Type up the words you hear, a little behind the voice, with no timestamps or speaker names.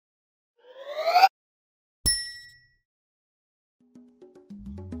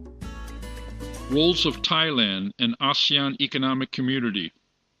Roles of Thailand and ASEAN Economic Community.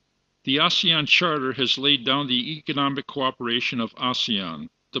 The ASEAN Charter has laid down the economic cooperation of ASEAN.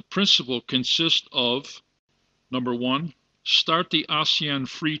 The principle consists of: number one, start the ASEAN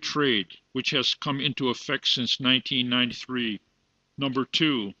free trade, which has come into effect since 1993. Number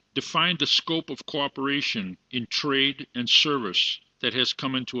two, define the scope of cooperation in trade and service that has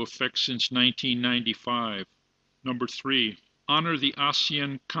come into effect since 1995. Number three, honor the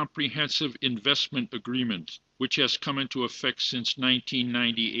ASEAN Comprehensive Investment Agreement, which has come into effect since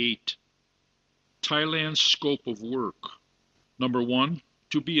 1998. Thailand's scope of work. Number one,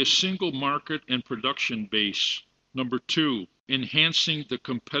 to be a single market and production base. Number two, enhancing the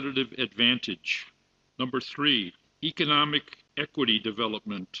competitive advantage. Number three, economic equity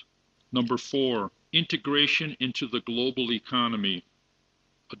development. Number four, integration into the global economy.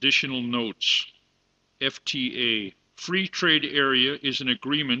 Additional notes. FTA. Free Trade Area is an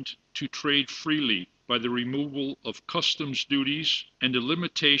agreement to trade freely by the removal of customs duties and the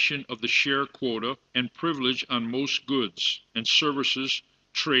limitation of the share quota and privilege on most goods and services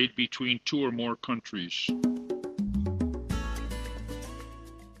trade between two or more countries.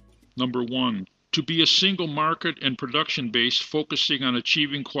 Number one, to be a single market and production base focusing on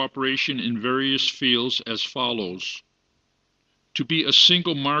achieving cooperation in various fields as follows. To be a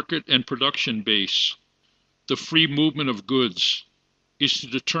single market and production base, the free movement of goods is to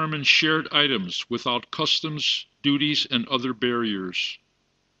determine shared items without customs, duties, and other barriers.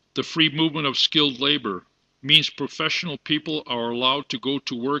 The free movement of skilled labor means professional people are allowed to go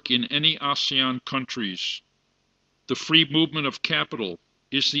to work in any ASEAN countries. The free movement of capital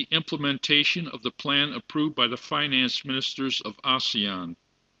is the implementation of the plan approved by the finance ministers of ASEAN.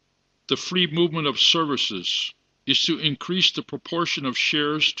 The free movement of services is to increase the proportion of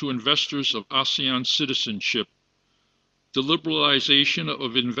shares to investors of ASEAN citizenship. The liberalization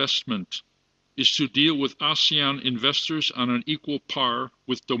of investment is to deal with ASEAN investors on an equal par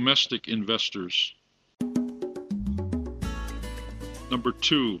with domestic investors. Number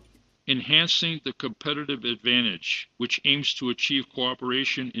two, enhancing the competitive advantage, which aims to achieve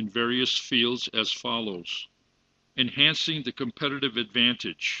cooperation in various fields as follows. Enhancing the competitive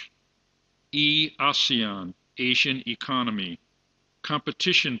advantage. ASEAN, Asian economy.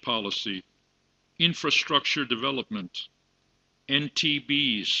 Competition policy. Infrastructure development.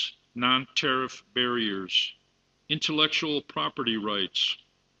 NTBs, non-tariff barriers. Intellectual property rights.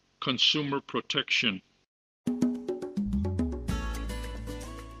 Consumer protection.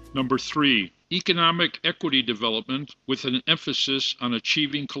 Number three, economic equity development with an emphasis on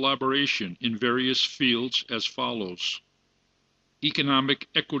achieving collaboration in various fields as follows. Economic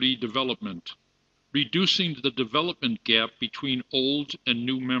equity development, reducing the development gap between old and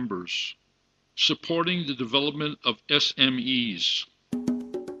new members, supporting the development of SMEs.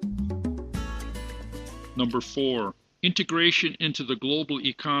 Number four, integration into the global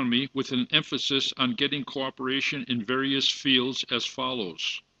economy with an emphasis on getting cooperation in various fields as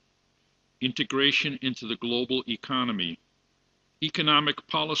follows. Integration into the global economy, economic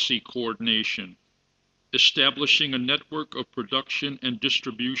policy coordination, establishing a network of production and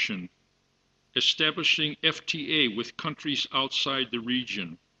distribution, establishing FTA with countries outside the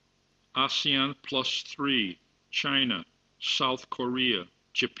region, ASEAN plus 3, China, South Korea,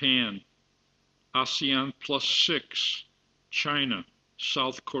 Japan, ASEAN plus 6, China,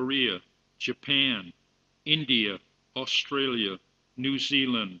 South Korea, Japan, India, Australia, New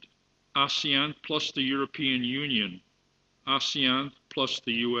Zealand, ASEAN plus the European Union, ASEAN plus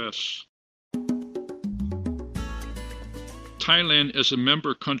the US. Thailand, as a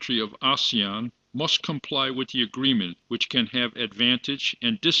member country of ASEAN, must comply with the agreement, which can have advantage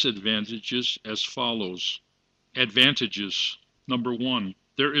and disadvantages as follows. Advantages. Number one,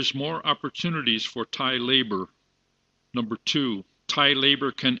 there is more opportunities for Thai labor. Number two, Thai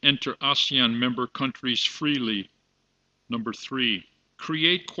labor can enter ASEAN member countries freely. Number three,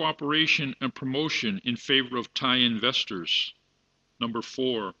 create cooperation and promotion in favor of Thai investors. Number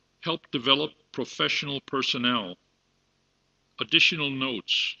four, help develop professional personnel. Additional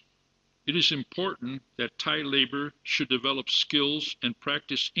notes. It is important that Thai labor should develop skills and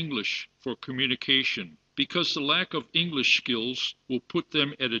practice English for communication, because the lack of English skills will put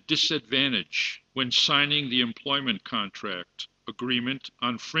them at a disadvantage when signing the employment contract agreement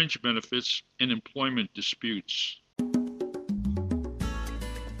on fringe benefits and employment disputes.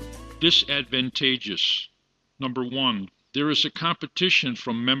 Disadvantageous. Number one, there is a competition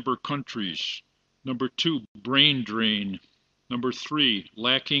from member countries. Number two, brain drain. Number three,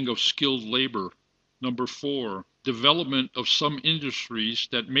 lacking of skilled labor. Number four, development of some industries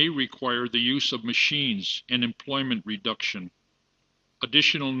that may require the use of machines and employment reduction.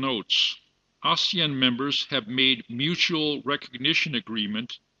 Additional notes. ASEAN members have made Mutual Recognition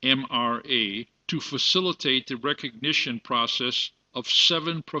Agreement, MRA, to facilitate the recognition process of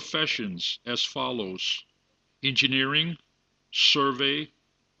 7 professions as follows: engineering, survey,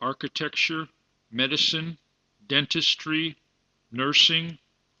 architecture, medicine, dentistry, nursing,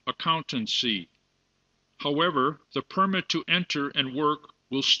 accountancy. However, the permit to enter and work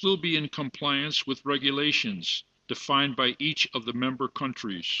will still be in compliance with regulations defined by each of the member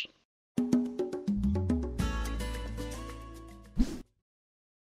countries.